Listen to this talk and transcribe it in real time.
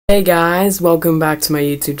Hey guys, welcome back to my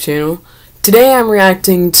YouTube channel. Today I'm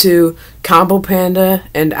reacting to Panda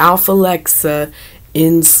and Alpha Lexa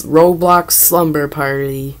in Roblox Slumber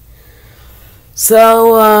Party.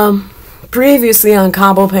 So, previously on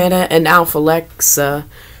Panda and Alpha Lexa,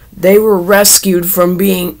 they were rescued from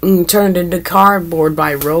being turned into cardboard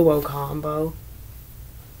by Robocombo.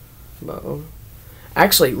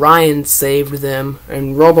 Actually, Ryan saved them,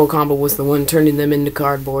 and Robocombo was the one turning them into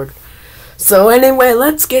cardboard. So anyway,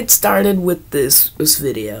 let's get started with this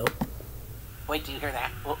video. Wait, do you hear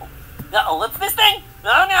that? Uh-oh, what's this thing?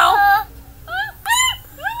 Oh no! I'm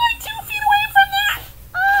like 2 feet away from that!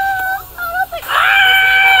 I don't think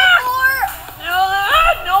I've seen it before.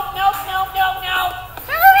 Nope.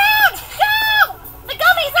 Turn around! Go! The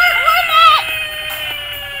gummies aren't worth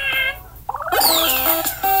it!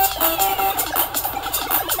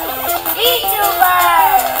 VTuber!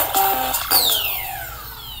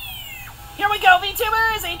 Here we go,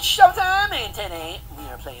 VTubers! It's showtime, and today we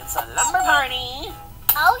are playing Slumber Party.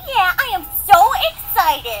 Oh yeah, I am so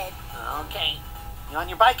excited! Okay, you on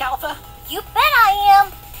your bike, Alpha? You bet I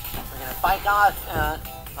am! We're gonna bike off to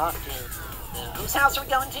whose house are we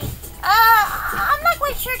going to? I'm not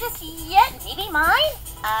quite sure just yet. Maybe mine?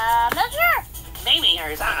 I'm not sure. Maybe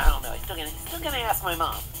yours. I don't know. Still gonna ask my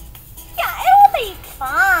mom. Yeah, it'll be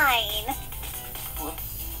fine. Well,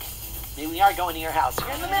 maybe we are going to your house. You're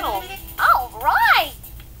in the middle. Alright!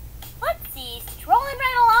 Let's see, strolling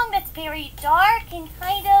right along this very dark and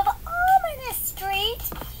kind of ominous street.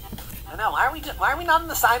 I know. Why are we not on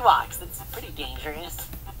the sidewalks? That's pretty dangerous.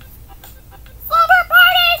 Slumber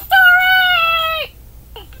Party story!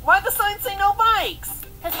 Why'd the sign say no bikes?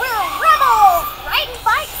 Because we're rebels, riding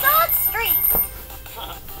bikes on streets.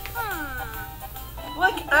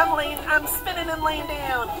 Look, I'm spinning and laying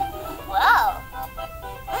down. Whoa.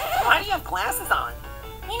 Why do you have glasses on?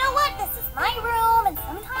 You know what? This is my room, and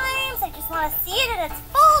sometimes I just want to see it in its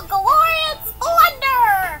full glorious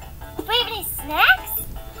splendor. Do we have any snacks?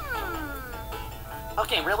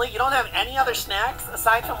 Okay, really? You don't have any other snacks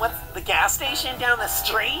aside from what's the gas station down the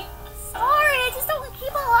street? Sorry, I just don't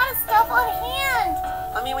keep a lot of stuff on hand.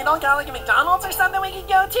 I mean, we don't got like a McDonald's or something we could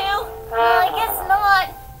go to? I guess not.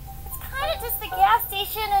 It's kind of just the gas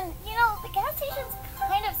station, and you know, the gas station's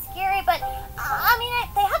kind of scary, but I mean,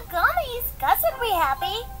 they have gummies. Gus would be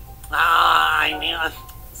happy. I knew it.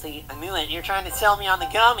 See, I knew it. You're trying to sell me on the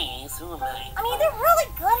gummies. Who am I? I mean, they're really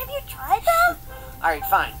good. Have you tried them? Alright,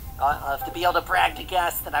 fine. I'll have to be able to brag to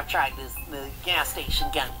Gus that I've tried the gas station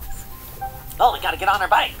gummies. Oh, we gotta get on our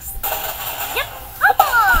bikes. Yep, come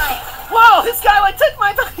on! Whoa, this guy like took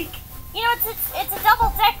my bike! You know, it's a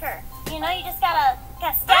double decker. You know, you just gotta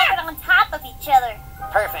stack it on top of each other.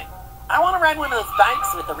 Perfect. I want to ride one of those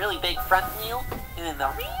bikes with a really big front wheel and then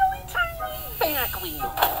the really tiny back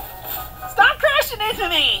wheel. Stop crashing into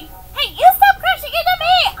me! Hey, you stop crashing into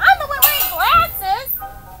me! I'm the one wearing glasses!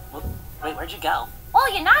 Wait, where'd you go? Oh,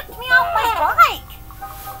 you knocked me off my bike!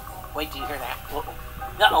 Wait, do you hear that?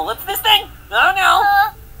 Uh-oh, what's this thing? Oh no!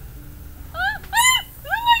 I'm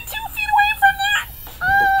like 2 feet away from that!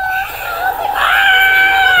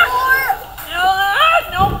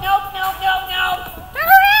 No! Turn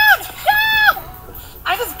around! Go!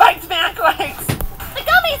 I just biked backwards! The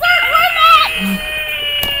gummies aren't worth it!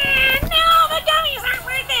 No, the gummies aren't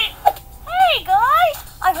worth it! Hey, guys!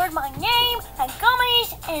 I heard my name and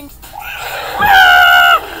gummies and...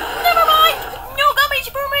 Never mind! No gummies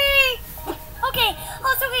for me! Okay,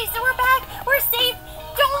 it's okay, so we're back. We're safe.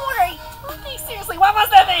 Don't worry. Okay, seriously, what was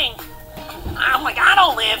that thing? I'm like, I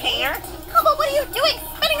don't live here. Come on, what are you doing?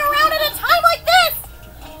 Spinning around at a time like this?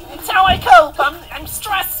 It's how I cope. I'm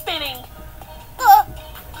stress spinning.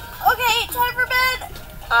 Okay, time for bed.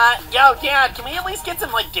 Yo, Dad, can we at least get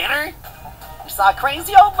some, like, dinner? We saw a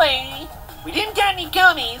crazy old lady. We didn't get any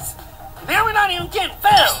gummies. Now we're not even getting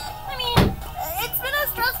food. I mean, it's been a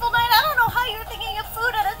stressful night. I don't know how you're thinking of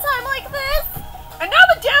food at a time like this. And now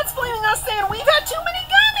the Dad's blaming us saying we've had too many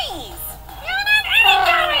gummies. You haven't had any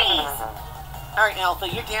gummies. All right, Alpha,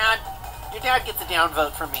 your dad gets a down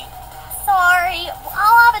vote from me. Sorry.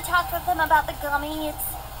 I'll have a talk with him about the gummies.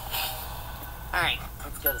 All right,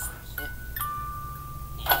 let's go to sleep.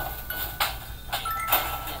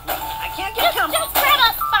 I can't get comfy. Just grab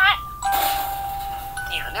a spot.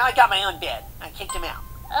 Yeah, now I got my own bed. I kicked him out.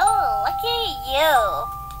 Oh, lucky you.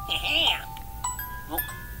 Yeah.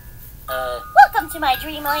 Welcome to my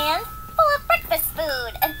dreamland, full of breakfast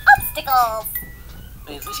food and obstacles.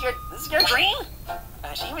 Is this your dream?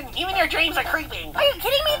 Gosh, even your dreams are creeping. Are you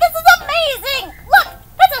kidding me? This is amazing! Look,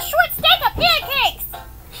 that's a short stack of pancakes!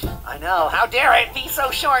 I know, how dare it be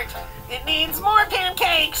so short? It needs more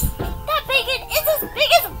pancakes! That bacon is as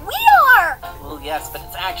big as we are! Well, yes, but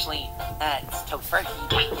it's actually, it's tofurkey.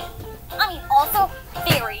 I mean, also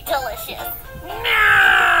very delicious.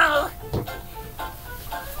 No!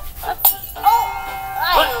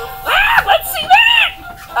 Let's see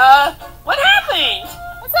that! What happened?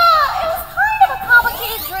 It was kind of a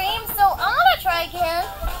complicated dream, so I'm gonna try again.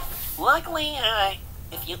 Luckily,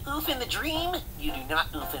 if you oof in the dream, you do not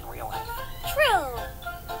oof in real life. True.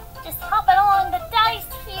 Just hopping along the dice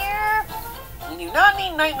here. You do not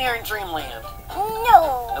need Nightmare in Dreamland.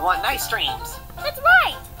 No. I want nice dreams. That's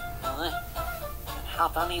right.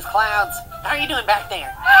 Hop on these clouds. How are you doing back there?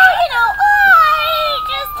 You know, I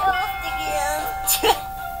just oofed again.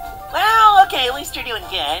 Well, okay, at least you're doing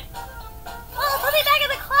good. Well, put me back in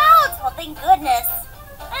the clouds. Well, thank goodness.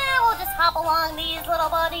 We'll just hop along these little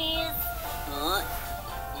buddies.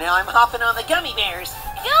 Now I'm hopping on the gummy bears.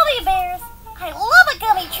 Gummy bears. I love a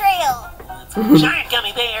gummy trail. Giant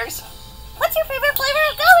gummy bears. What's your favorite flavor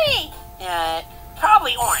of gummy?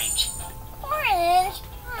 Probably orange. Orange?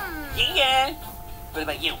 Yeah. What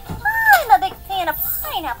about you? I'm a big fan of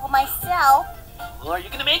pineapple myself. Well, are you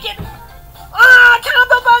gonna make it? Ah,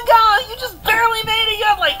 Combo Bunga! You just barely made it. You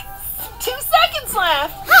have like 2 seconds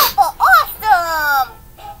left. How awesome!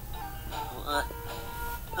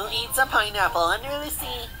 Who eats a pineapple under the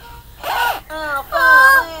sea? Alpha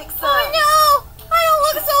Lexa. Oh no! I don't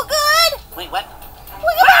look so good! Wait, what?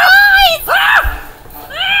 Look at my eyes!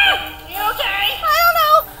 You okay? I don't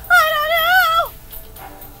know!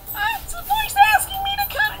 It's a voice asking me to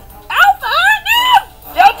come. Alpha, no!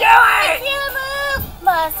 Don't do I it! can't move!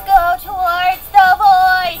 Must go towards the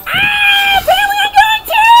void! Apparently I'm going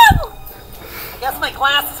too! I guess my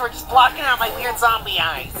glasses were just blocking out my weird zombie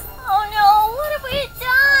eyes. Oh no, what have we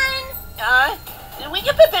done? Did we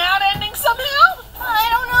get the bad ending somehow? I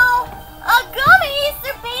don't know. Gummies!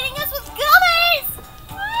 They're baiting us with gummies!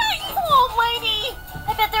 Evil old lady!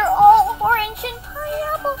 I bet they're all orange and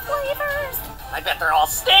pineapple flavors. I bet they're all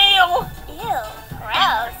stale! Ew,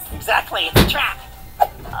 gross. Exactly, it's a trap.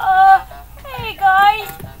 Hey guys.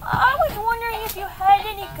 I was wondering if you had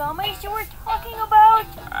any gummies you were talking about.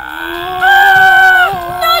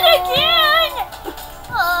 Not again!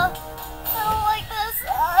 I don't like this.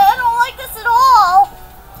 I don't like this at all.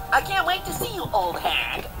 I can't wait to see you, old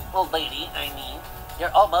hag. Old lady, I mean.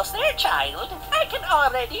 You're almost there, child. I can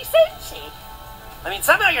already sense it. I mean,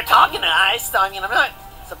 somehow you're talking to us, so I mean, I'm not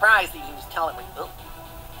surprised that you can just tell it when you look.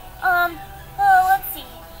 Let's see.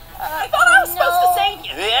 I thought I was supposed to save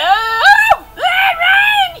you.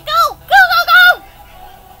 Run! Go!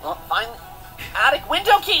 Well, find attic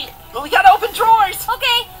window key. Well, we gotta open drawers.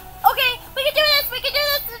 Okay, we can do this.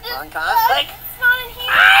 On conflict. It's not in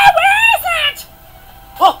here. Where is it?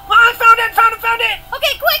 Oh, I found it.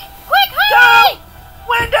 Okay, quick, hurry!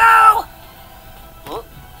 Window! Well,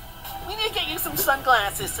 we need to get you some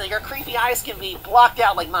sunglasses so your creepy eyes can be blocked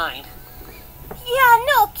out like mine. Yeah,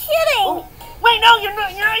 no kidding. Oh, wait, no, your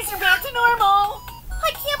eyes are back to normal.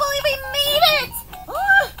 I can't believe we made it.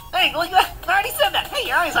 Hey, look at that. I already said that. Hey,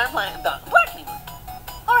 your eyes aren't blacking.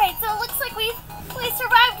 All right, so it looks like we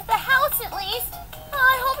survived the house at least.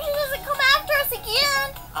 I hope she doesn't come after us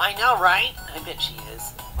again. I know, right? I bet she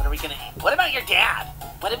is. What about your dad?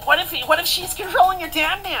 What if she's controlling your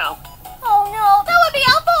dad now? Oh no, that would be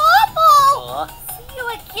awful. Uh, See you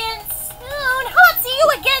again soon. How about see you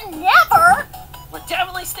again never? We're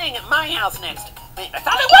definitely staying at my house next. Wait, I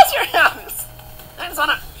thought it was your house. I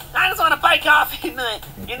just wanna bike off into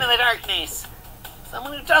the darkness.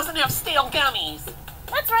 Someone who doesn't have stale gummies.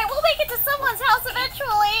 That's right, we'll make it to someone's house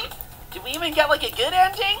eventually. Did we even get like a good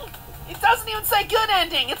ending? It doesn't even say good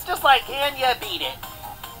ending. It's just like, and you beat it.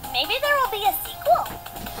 Maybe there will be a sequel.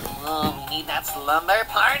 Oh, we need that slumber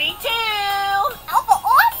party too. Alpha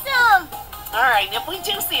awesome! Alright, if we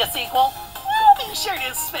do see a sequel, we'll be sure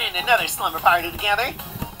to spend another slumber party together.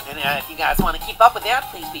 And if you guys want to keep up with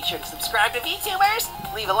that, please be sure to subscribe to VTubers,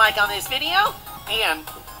 leave a like on this video, and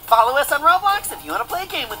follow us on Roblox if you want to play a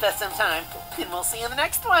game with us sometime. And we'll see you in the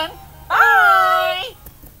next one. Bye!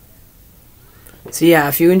 So yeah,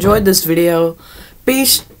 if you enjoyed this video, be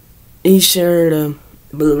sure to...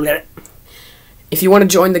 If you want to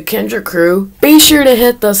join the Kendra crew, be sure to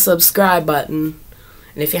hit the subscribe button.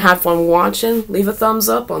 And if you had fun watching, leave a thumbs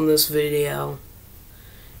up on this video.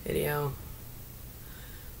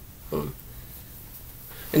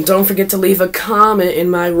 And don't forget to leave a comment in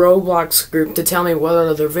my Roblox group to tell me what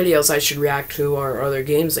other videos I should react to or other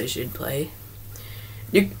games I should play.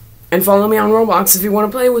 And follow me on Roblox if you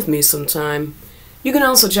want to play with me sometime. You can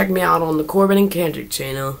also check me out on the Corbin and Kendrick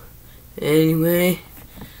channel. Anyway,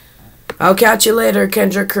 I'll catch you later,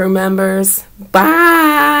 Kendrick crew members.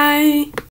 Bye!